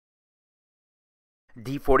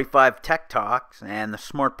D45 Tech Talks and the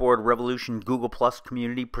Smartboard Revolution Google Plus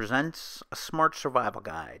community presents a Smart Survival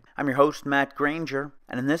Guide. I'm your host, Matt Granger,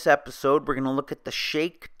 and in this episode we're going to look at the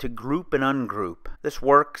shake to group and ungroup. This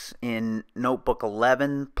works in Notebook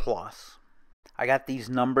 11 Plus. I got these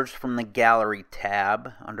numbers from the Gallery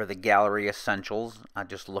tab under the Gallery Essentials. I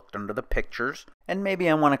just looked under the pictures, and maybe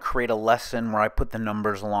I want to create a lesson where I put the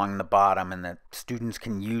numbers along the bottom and that students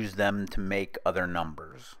can use them to make other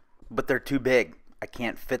numbers. But they're too big. I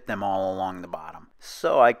can't fit them all along the bottom.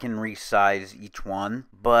 So I can resize each one,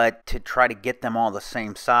 but to try to get them all the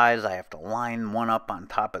same size, I have to line one up on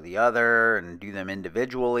top of the other and do them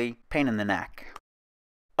individually. Pain in the neck.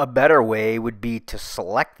 A better way would be to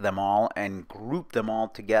select them all and group them all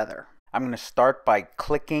together. I'm going to start by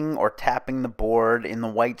clicking or tapping the board in the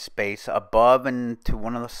white space above and to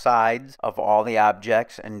one of the sides of all the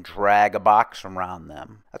objects and drag a box around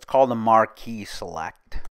them. That's called a marquee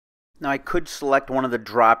select. Now I could select one of the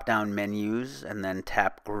drop-down menus and then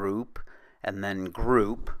tap Group and then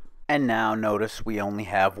Group, and now notice we only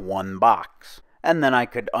have one box. And then I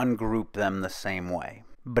could ungroup them the same way.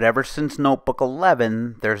 But ever since Notebook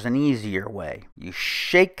 11, there's an easier way. You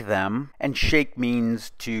shake them, and shake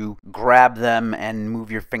means to grab them and move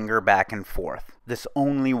your finger back and forth. This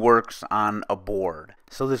only works on a board,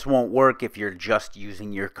 so this won't work if you're just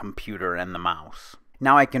using your computer and the mouse.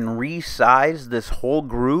 Now I can resize this whole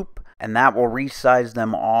group, and that will resize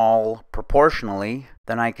them all proportionally.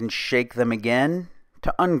 Then I can shake them again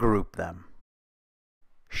to ungroup them.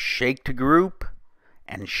 Shake to group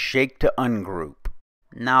and shake to ungroup.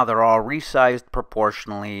 Now they're all resized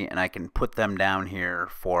proportionally, and I can put them down here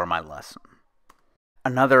for my lesson.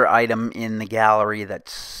 Another item in the gallery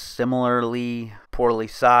that's similarly poorly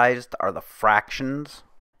sized are the fractions.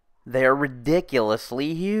 They're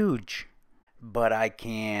ridiculously huge. But I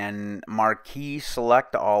can marquee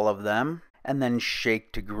select all of them, and then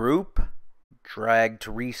shake to group, drag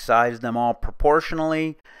to resize them all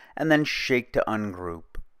proportionally, and then shake to ungroup.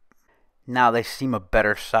 Now they seem a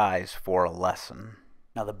better size for a lesson.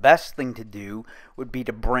 Now the best thing to do would be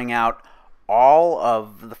to bring out all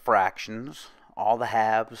of the fractions, all the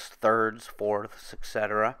halves, thirds, fourths,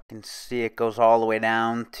 etc. You can see it goes all the way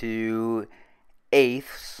down to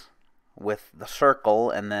eighths with the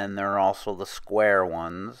circle, and then there are also the square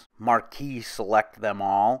ones. Marquee select them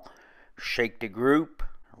all, shake to group,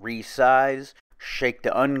 resize, shake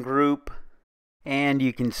to ungroup, and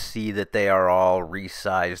you can see that they are all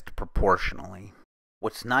resized proportionally.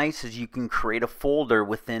 What's nice is you can create a folder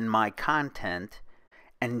within My Content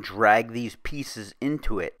and drag these pieces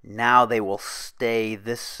into it. Now they will stay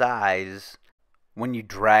this size when you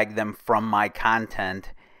drag them from My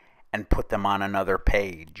Content and put them on another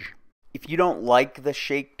page. If you don't like the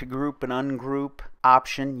shake to group and ungroup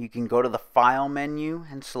option, you can go to the File menu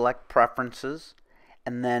and select Preferences,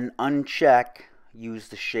 and then uncheck Use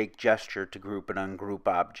the shake gesture to group and ungroup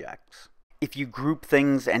objects. If you group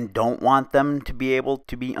things and don't want them to be able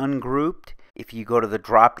to be ungrouped, if you go to the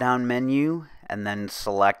drop-down menu and then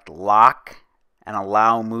select Lock and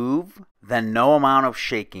Allow Move, then no amount of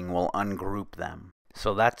shaking will ungroup them.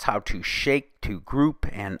 So that's how to shake to group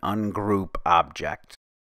and ungroup objects.